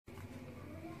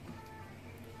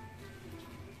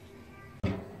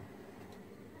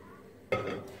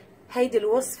هيدي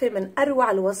الوصفة من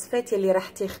أروع الوصفات اللي رح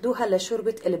تاخدوها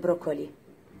لشوربة البروكولي.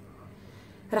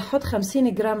 رح حط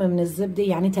 50 جرام من الزبدة،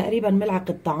 يعني تقريبا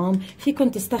ملعقة طعام. فيكم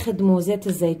تستخدموا زيت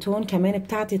الزيتون كمان،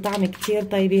 بتعطي طعم كتير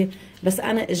طيبة، بس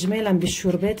أنا إجمالا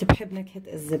بالشوربات بحب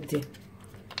نكهة الزبدة.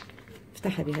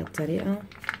 افتحها بهالطريقة.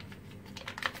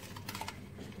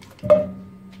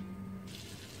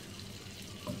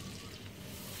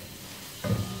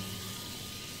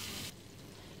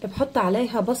 بحط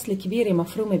عليها بصلة كبيرة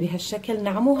مفرومة بهالشكل،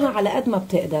 نعموها على قد ما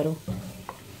بتقدروا.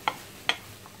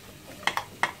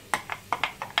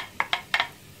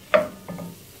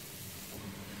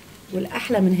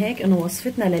 والأحلى من هيك إنه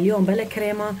وصفتنا لليوم بلا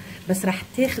كريمة، بس رح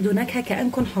تاخدوا نكهة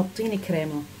كأنكم حاطين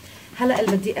كريمة. هلأ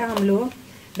اللي بدي أعمله،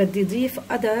 بدي أضيف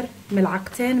قدر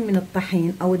ملعقتين من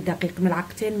الطحين أو الدقيق،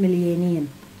 ملعقتين مليانين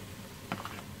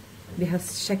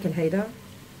بهالشكل هيدا.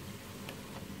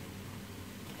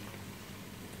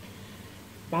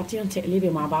 بعطيهم تقليبه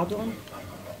مع بعضهم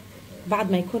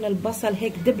بعد ما يكون البصل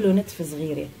هيك دبلوا نتفه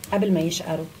صغيره قبل ما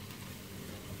يشقروا.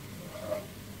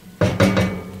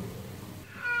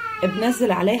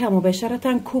 بنزل عليها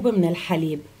مباشره كوب من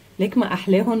الحليب. ليك ما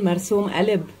احلاهم مرسوم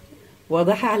قلب،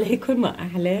 واضح عليكم ما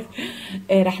احلاه.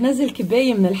 رح نزل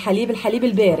كبايه من الحليب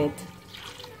البارد.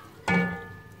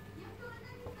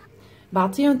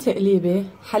 بعطيهم تقليبه.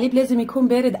 حليب لازم يكون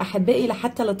بارد احبائي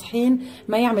لحتى الطحين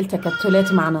ما يعمل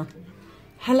تكتلات معنا.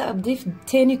 هلا بضيف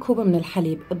تاني كوب من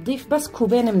الحليب. بضيف بس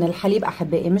كوبين من الحليب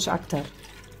احبائي مش اكتر.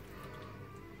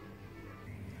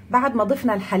 بعد ما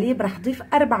ضفنا الحليب رح ضيف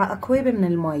 4 اكواب من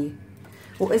المي.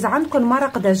 واذا عندكم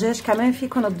مرق دجاج كمان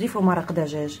فيكم تضيفوا مرق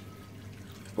دجاج.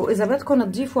 واذا بدكم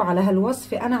تضيفوا على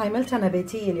هالوصفه، انا عملتها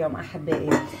نباتيه اليوم احبائي.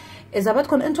 اذا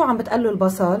بدكم انتم عم بتقلوا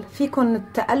البصل فيكم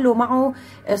تقلوا معه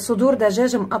صدور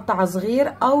دجاج مقطعه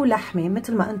صغير او لحمه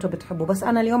مثل ما انتم بتحبوا، بس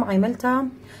انا اليوم عملتها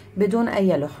بدون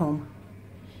اي لحوم.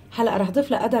 هلا رح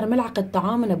ضيف لقدر ملعقة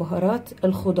طعام من بهارات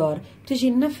الخضار، بتجي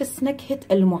نفس نكهة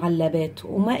المعلبات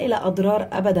وما إلها أضرار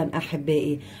أبدا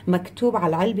أحبائي. مكتوب على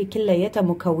العلبة كلياتها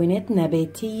مكونات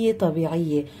نباتية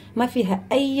طبيعية، ما فيها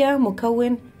أي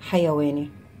مكون حيواني.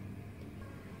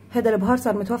 هذا البهار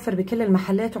صار متوفر بكل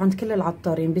المحلات وعند كل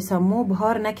العطارين، بسموه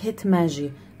بهار نكهة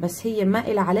ماجي، بس هي ما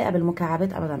إلها علاقة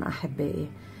بالمكعبات أبدا أحبائي.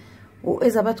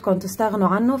 واذا بدكم تستغنوا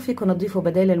عنه فيكم تضيفوا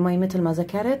بدال المي مثل ما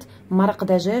ذكرت مرق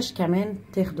دجاج كمان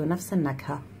تاخدوا نفس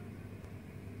النكهه.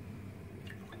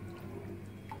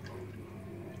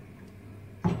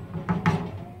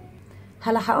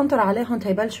 هلا حانطر عليهم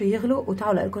تيبلشوا يغلوا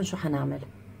وتعالوا لكم شو حنعمل.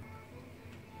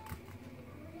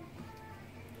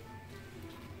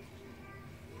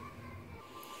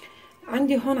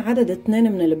 عندي هون عدد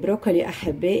 2 من البروكولي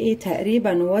احبائي،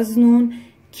 تقريبا وزنهم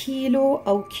كيلو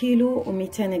او كيلو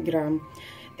و200 جرام.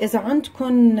 اذا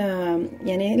عندكم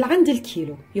يعني لعند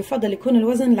الكيلو يفضل يكون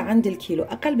الوزن لعند الكيلو،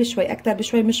 اقل بشوي اكثر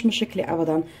بشوي مش مشكله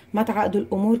ابدا، ما تعقدوا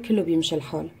الامور كله بيمشي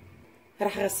الحال.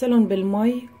 رح غسلهم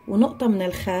بالمي ونقطه من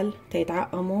الخل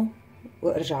تيتعقموا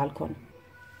وارجع لكم.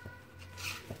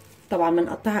 طبعا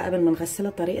بنقطعها قبل ما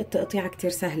نغسلها، طريقه تقطيعها كثير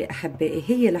سهله احبائي،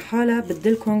 هي لحالها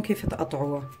بدلكم كيف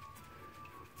تقطعوها.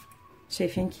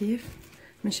 شايفين كيف؟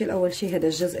 بنشيل اول شيء هذا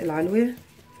الجزء العلوي.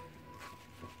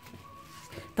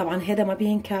 طبعا هذا ما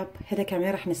بينكب، هذا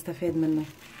كمان رح نستفاد منه.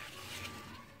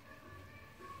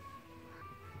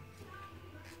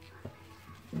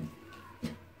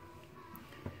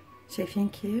 شايفين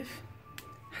كيف؟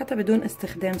 حتى بدون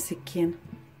استخدام سكين.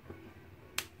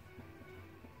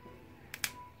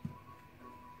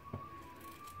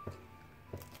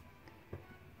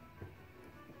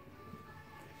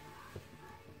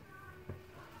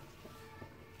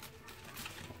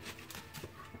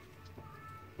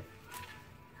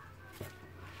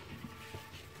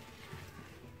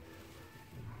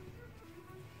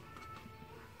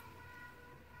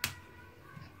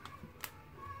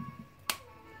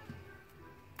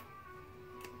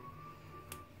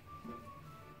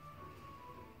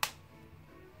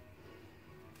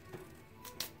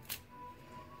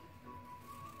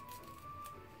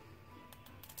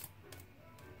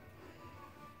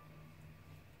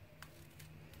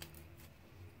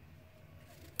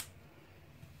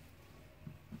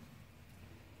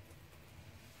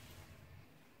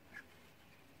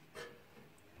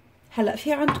 هلا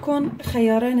في عندكم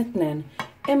خيارين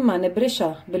 2، اما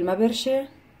نبرشها بالمبرشة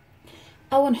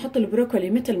او نحط البروكولي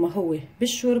مثل ما هو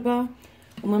بالشوربة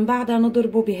ومن بعدها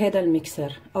نضربه بهذا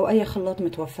الميكسر او اي خلاط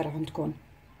متوفر عندكم.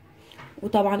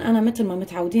 وطبعا انا مثل ما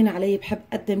متعودين علي بحب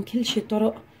اقدم كل شي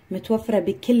طرق متوفرة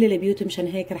بكل البيوت، مشان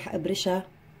هيك رح ابرشها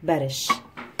برش.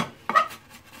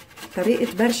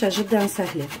 طريقة برشة جدا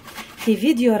سهلة. في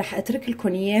فيديو رح اترك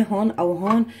لكم اياه هون او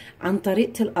هون عن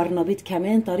طريقة القرنبيط،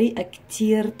 كمان طريقة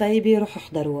كتير طيبة، روحوا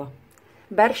احضروها.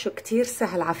 برشو كتير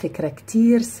سهل على فكرة،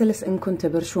 كتير سلس انكم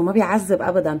تبرشوه، ما بيعذب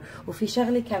ابدا. وفي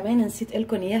شغلة كمان نسيت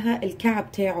لكم اياها،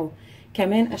 الكعب تاعه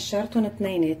كمان قشرتهم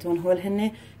اتنيناتهم، هول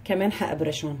هن كمان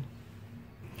حابرشهم.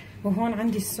 وهون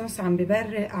عندي الصوص عم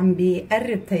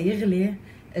بيقرب تيغلي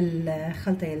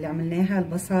الخلطة اللي عملناها،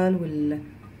 البصل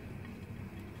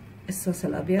الصوص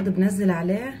الابيض. بنزل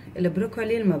عليه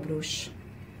البروكولي المبروش،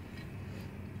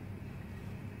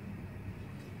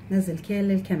 نزل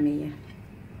كل الكمية.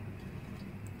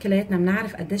 كلياتنا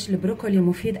بنعرف قديش البروكولي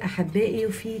مفيد احبائي،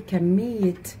 وفي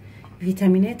كمية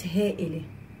فيتامينات هائلة.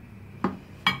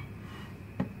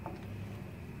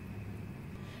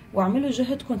 واعملوا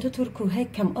جهدكم تتركوا هيك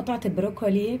كم قطعة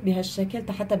بروكولي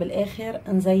بهالشكل حتى بالاخر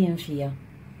نزين فيها.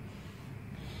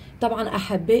 طبعا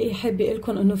احبائي حابه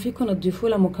لكم انه فيكم تضيفوا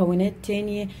لها مكونات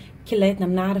تانية. كلياتنا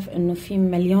بنعرف انه في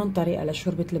مليون طريقه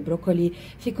لشوربه البروكولي،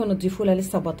 فيكم تضيفوا لها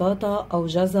لسه بطاطا او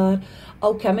جزر،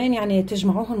 او كمان يعني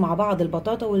تجمعوهم مع بعض،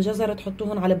 البطاطا والجزر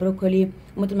تحطوهم على البروكولي.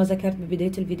 ومثل ما ذكرت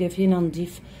ببدايه الفيديو فينا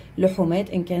نضيف لحومات،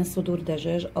 ان كان صدور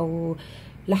دجاج او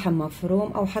لحم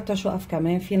مفروم او حتى شقف،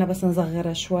 كمان فينا بس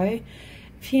نصغرها شوي،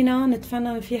 فينا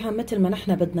نتفنن فيها مثل ما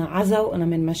نحن بدنا عزا وانا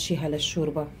بنمشيها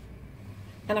للشوربه.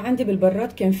 انا عندي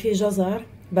بالبراد كان في جزر،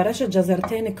 برشت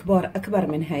جزرتين كبار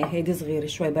اكبر من هاي، هيدي صغيره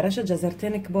شوي، برشت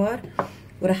جزرتين كبار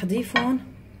ورح ضيفهم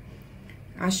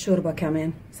على الشوربه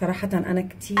كمان. صراحه انا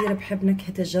كتير بحب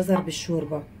نكهه الجزر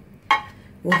بالشوربه،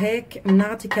 وهيك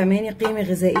بنعطي كمان قيمه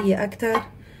غذائيه اكتر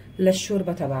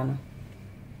للشوربه تبعنا.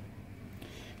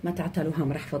 ما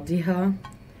تعتلوها، رح فضيها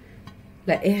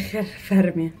لاخر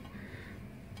فرمه،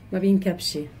 ما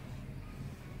بينكبشي.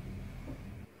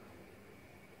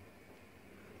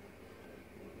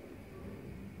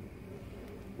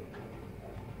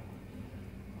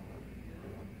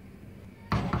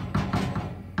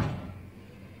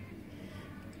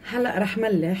 هلا رح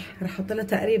ملح، رح احط لها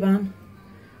تقريبا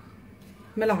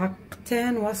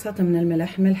ملعقتين وسط من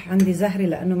الملح. ملح عندي زهري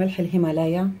لانه ملح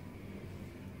الهيمالايا.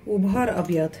 وبهار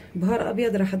ابيض، بهار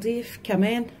ابيض رح اضيف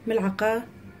كمان ملعقه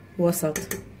وسط،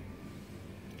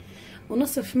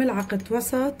 ونصف ملعقه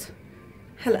وسط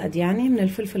هالقد يعني من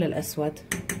الفلفل الاسود.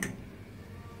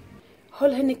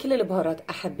 هول هن كل البهارات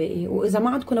احبائي. واذا ما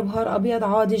عندكم بهار ابيض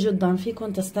عادي جدا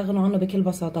فيكم تستغنوا عنه بكل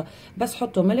بساطه، بس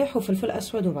حطوا ملح وفلفل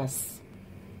اسود وبس.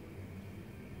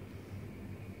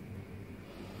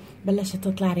 بلشت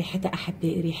تطلع ريحتها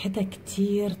احبائي، ريحتها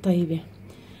كتير طيبه.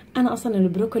 انا اصلا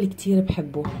البروكولي كتير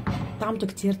بحبه، طعمته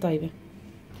كتير طيبه.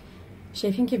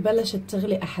 شايفين كيف بلشت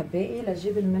تغلي احبائي؟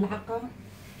 لجيب الملعقه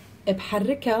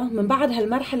بحركها من بعد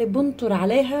هالمرحله، بنطر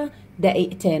عليها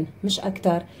دقيقتين مش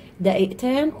اكتر،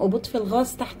 دقيقتين وبطفي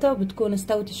الغاز تحتها وبتكون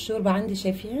استوت الشوربه عندي.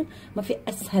 شايفين؟ ما في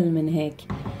اسهل من هيك.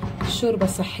 الشوربه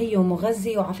صحيه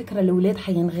ومغذيه، وعلى فكره الاولاد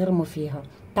حينغرموا فيها.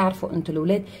 تعرفوا انتوا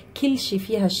الاولاد كل شيء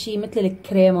فيها شيء، مثل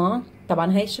الكريمه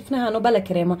طبعا هي شفناها انه بلا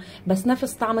كريمه، بس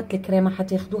نفس طعمه الكريمه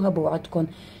حتاخدوها بوعدكم.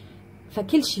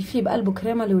 فكل شيء فيه بقلبه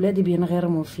كريمه الاولاد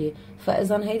بينغرموا فيه،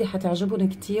 فاذا هيدي حتعجبهم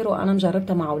كتير، وانا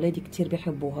مجربتها مع اولادي كتير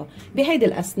بيحبوها. بهيدي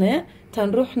الاثناء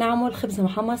تنروح نعمل خبز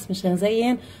محمص مشان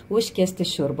نزين وش كاسه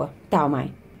الشوربه. تعوا معي.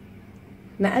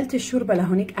 نقلت الشوربه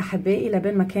لهونيك احبائي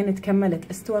لبين ما كانت كملت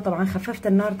استوى. طبعا خففت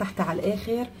النار تحت على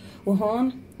الاخر،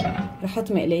 وهون رح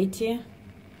احط مقلايتي.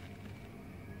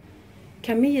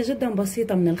 كميه جدا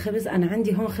بسيطه من الخبز. انا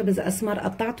عندي هون خبز اسمر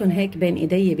قطعتهم هيك بين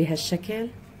ايدي بهالشكل.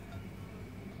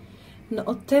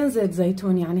 نقطتين زيت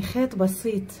زيتون، يعني خيط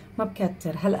بسيط ما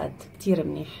بكتر، هالقد كتير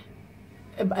منيح.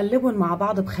 بقلبهم مع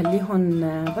بعض، بخليهم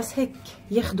بس هيك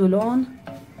ياخدوا لون،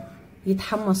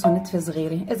 يتحمصوا نتفه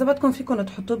صغيره. اذا بدكم فيكم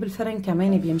تحطوه بالفرن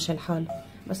كمان بيمشي الحال،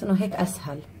 بس انه هيك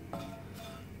اسهل.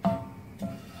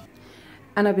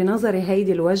 انا بنظري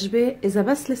هيدي الوجبه اذا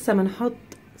بس لسه بنحط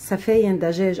سفاين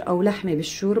دجاج او لحمه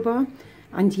بالشوربه،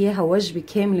 عندي اياها وجبه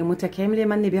كامله متكامله،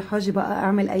 ماني بحاجه بقى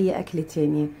اعمل اي اكله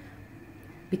تانية.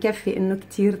 بكفي انه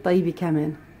كتير طيبه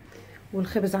كمان.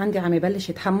 والخبز عندي عم يبلش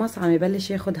يتحمص، عم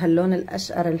يبلش ياخد هاللون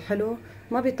الاشقر الحلو،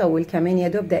 ما بيطول كمان، يا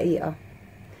دوب دقيقه.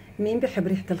 مين بحب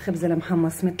ريحه الخبز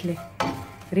المحمص مثلي؟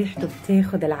 ريحته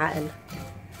بتاخد العقل.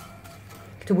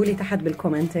 اكتبوا لي تحت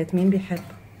بالكومنتات مين بيحب.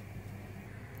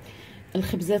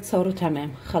 الخبزات صاروا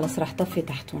تمام، خلص رح طفي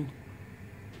تحتهم،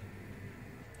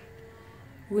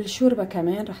 والشوربه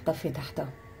كمان رح طفي تحتها.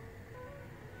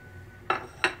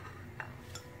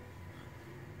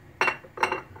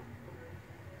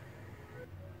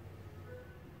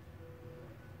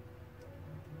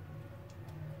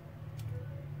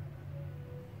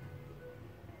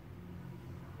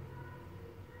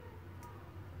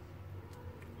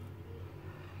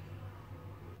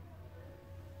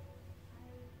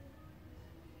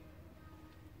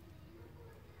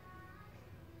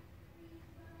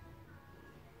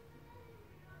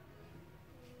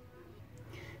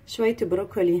 شوية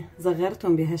بروكولي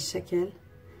صغرتهم بهالشكل،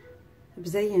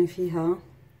 بزين فيها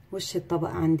وش الطبق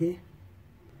عندي.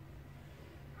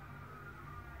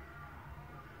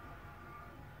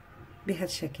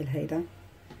 بهالشكل هيدا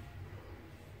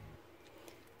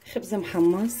خبز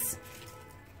محمص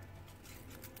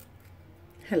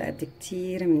هالقد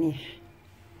كتير منيح.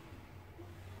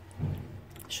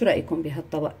 شو رأيكم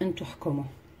بهالطبق؟ انتو احكموا.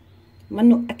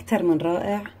 منه اكتر من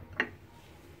رائع.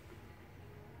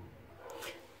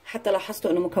 حتى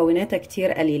لاحظتوا انه مكوناتها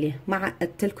كتير قليلة، ما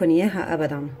عقدتلكن اياها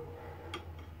ابدا.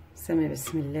 سمي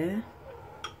بسم الله.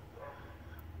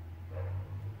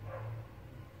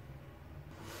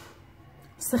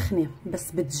 سخنة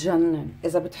بس بتجنن.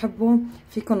 اذا بتحبوا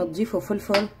فيكن تضيفوا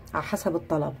فلفل على حسب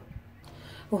الطلب.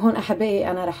 وهون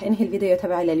احبائي انا رح انهي الفيديو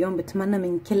تبعي لليوم. بتمنى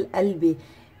من كل قلبي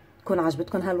تكون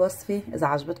عجبتكم هالوصفة. اذا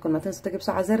عجبتكم ما تنسوا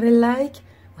تكبسوا على زر اللايك،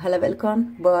 وهلا بقلكن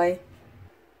باي.